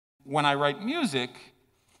when I write music,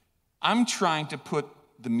 I'm trying to put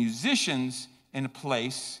the musicians in a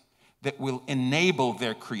place that will enable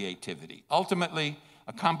their creativity. Ultimately,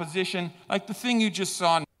 a composition, like the thing you just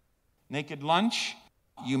saw, Naked Lunch,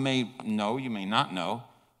 you may know, you may not know,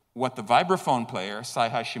 what the vibraphone player, Sai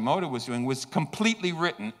Hashimoto, was doing was completely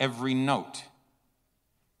written, every note.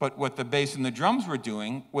 But what the bass and the drums were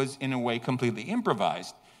doing was, in a way, completely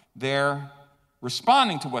improvised. They're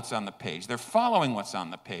responding to what's on the page. They're following what's on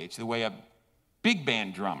the page, the way a big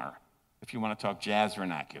band drummer, if you want to talk jazz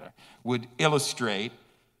vernacular, would illustrate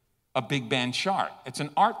a big band chart. It's an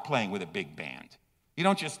art playing with a big band. You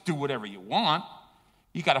don't just do whatever you want.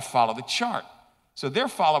 You got to follow the chart. So they're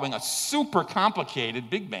following a super complicated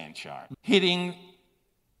big band chart, hitting,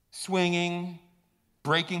 swinging,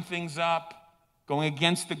 breaking things up, going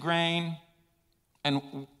against the grain.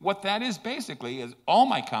 And what that is basically is all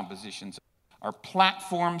my compositions are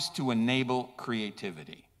platforms to enable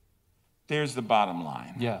creativity. There's the bottom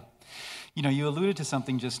line. Yeah. You know, you alluded to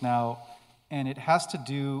something just now, and it has to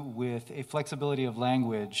do with a flexibility of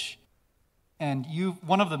language. And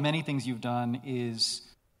one of the many things you've done is,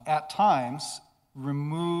 at times,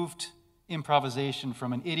 removed improvisation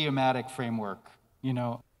from an idiomatic framework, you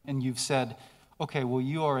know, and you've said, okay, well,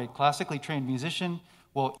 you are a classically trained musician.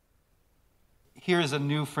 Well, here is a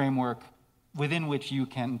new framework within which you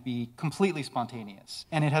can be completely spontaneous.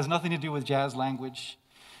 And it has nothing to do with jazz language.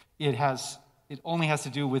 It only has to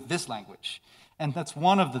do with this language. And that's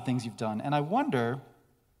one of the things you've done. And I wonder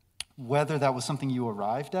whether that was something you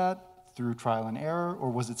arrived at through trial and error, or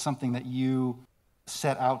was it something that you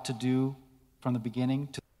set out to do from the beginning,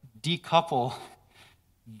 to decouple,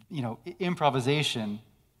 you know, improvisation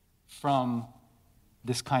from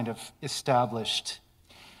this kind of established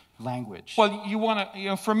language? Well, you want to, you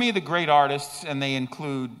know, for me, the great artists, and they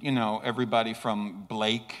include, you know, everybody from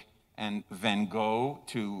Blake and Van Gogh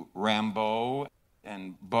to Rimbaud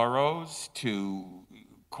and Burroughs to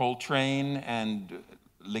Coltrane and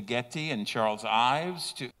Ligeti and Charles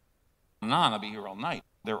Ives to on. I'll be here all night.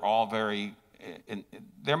 They're all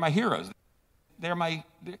they're my heroes.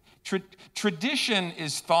 Tradition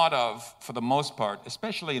is thought of, for the most part,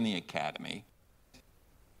 especially in the academy,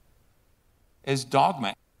 as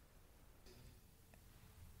dogma,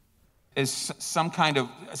 as some kind of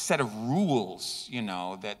a set of rules, you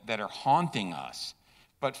know, that are haunting us.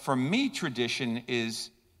 But for me, tradition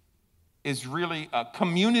is really a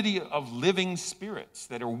community of living spirits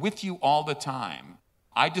that are with you all the time.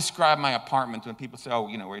 I describe my apartment when people say, oh,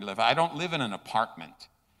 you know, where you live. I don't live in an apartment.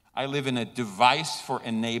 I live in a device for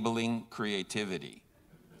enabling creativity.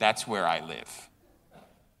 That's where I live.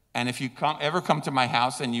 And if you ever come to my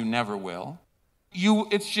house, and you never will,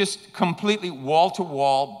 it's just completely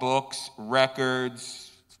wall-to-wall books,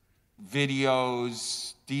 records,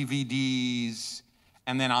 videos, DVDs,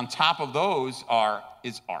 and then on top of those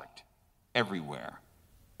is art everywhere,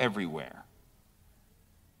 everywhere.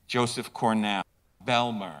 Joseph Cornell,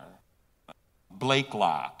 Belmer,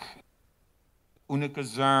 Blakelock, Unica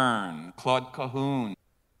Zern, Claude Cahun,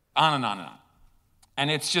 on and on and on.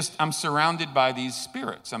 And it's just, I'm surrounded by these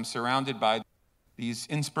spirits. I'm surrounded by these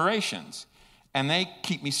inspirations. And they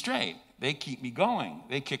keep me straight. They keep me going.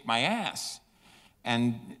 They kick my ass.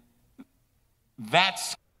 And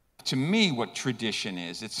that's, to me, what tradition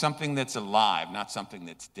is. It's something that's alive, not something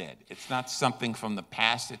that's dead. It's not something from the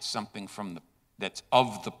past. It's something that's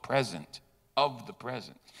of the present. Of the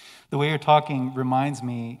present. The way you're talking reminds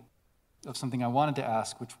me of something I wanted to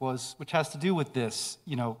ask, which has to do with this.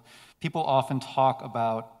 You know, people often talk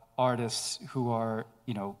about artists who are,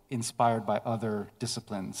 you know, inspired by other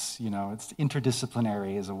disciplines. You know, it's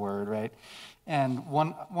interdisciplinary is a word, right? And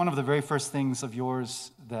one of the very first things of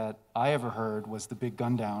yours that I ever heard was The Big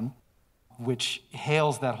Gun Down, which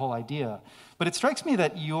hails that whole idea. But it strikes me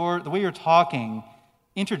that the way you're talking,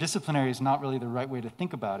 interdisciplinary is not really the right way to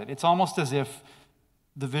think about it. It's almost as if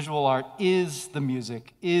the visual art is the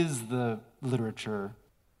music, is the literature,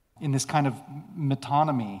 in this kind of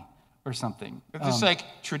metonymy or something. It's like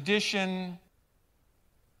tradition,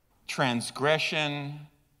 transgression,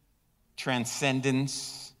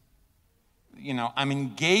 transcendence. You know, I'm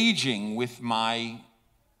engaging with my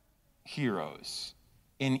heroes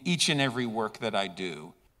in each and every work that I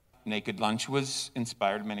do. Naked Lunch was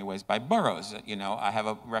inspired in many ways by Burroughs. You know, I have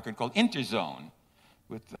a record called Interzone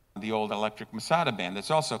with the old Electric Masada band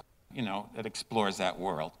that's also, you know, that explores that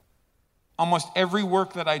world. Almost every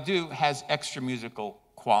work that I do has extra musical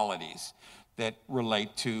qualities that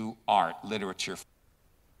relate to art, literature.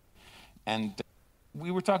 And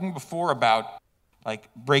we were talking before about,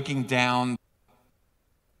 like, breaking down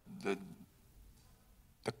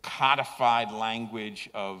the codified language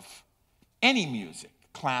of any music,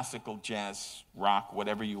 classical, jazz, rock,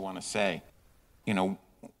 whatever you want to say.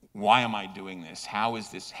 Why am I doing this? How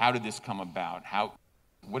did this come about?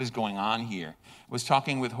 What is going on here? I was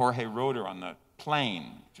talking with Jorge Roeder on the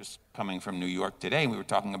plane, just coming from New York today, and we were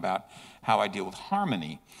talking about how I deal with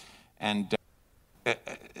harmony. And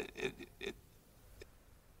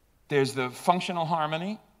there's the functional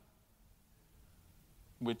harmony,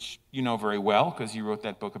 which you know very well because you wrote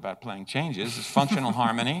that book about playing changes. There's functional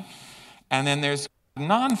harmony. And then there's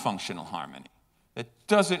non-functional harmony that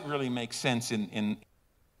doesn't really make sense in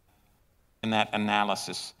that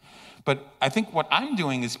analysis. But I think what I'm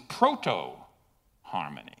doing is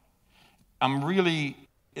proto-harmony. I've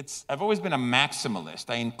always been a maximalist.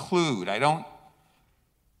 I include. I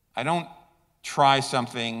don't try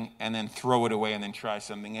something and then throw it away and then try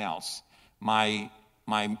something else. My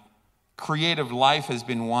creative life has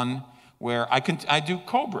been one where I do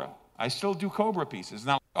Cobra. I still do Cobra pieces.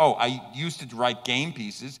 Now, I used to write game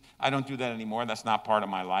pieces. I don't do that anymore. That's not part of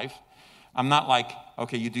my life. I'm not like,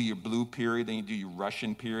 okay, you do your blue period, then you do your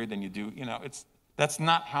Russian period, then you do, that's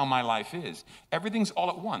not how my life is. Everything's all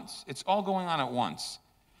at once. It's all going on at once.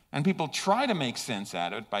 And people try to make sense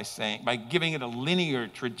out of it by giving it a linear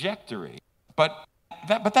trajectory. But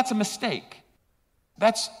that's a mistake.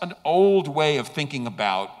 That's an old way of thinking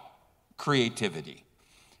about creativity.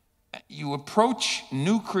 You approach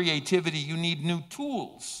new creativity, you need new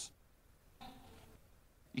tools.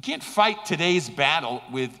 You can't fight today's battle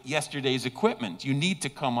with yesterday's equipment. You need to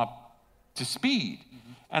come up to speed.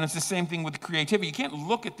 Mm-hmm. And it's the same thing with creativity. You can't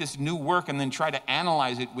look at this new work and then try to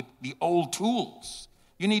analyze it with the old tools.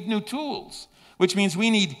 You need new tools, which means we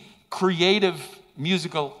need creative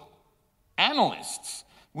musical analysts.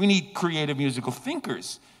 We need creative musical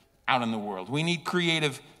thinkers out in the world. We need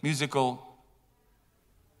creative musical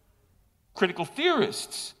critical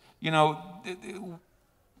theorists,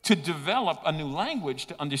 to develop a new language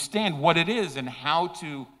to understand what it is and how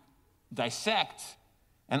to dissect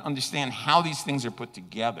and understand how these things are put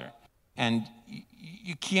together. And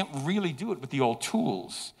you can't really do it with the old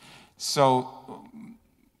tools. So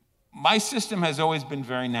my system has always been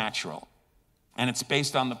very natural, and it's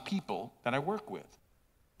based on the people that I work with.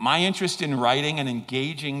 My interest in writing and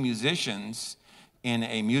engaging musicians in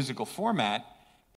a musical format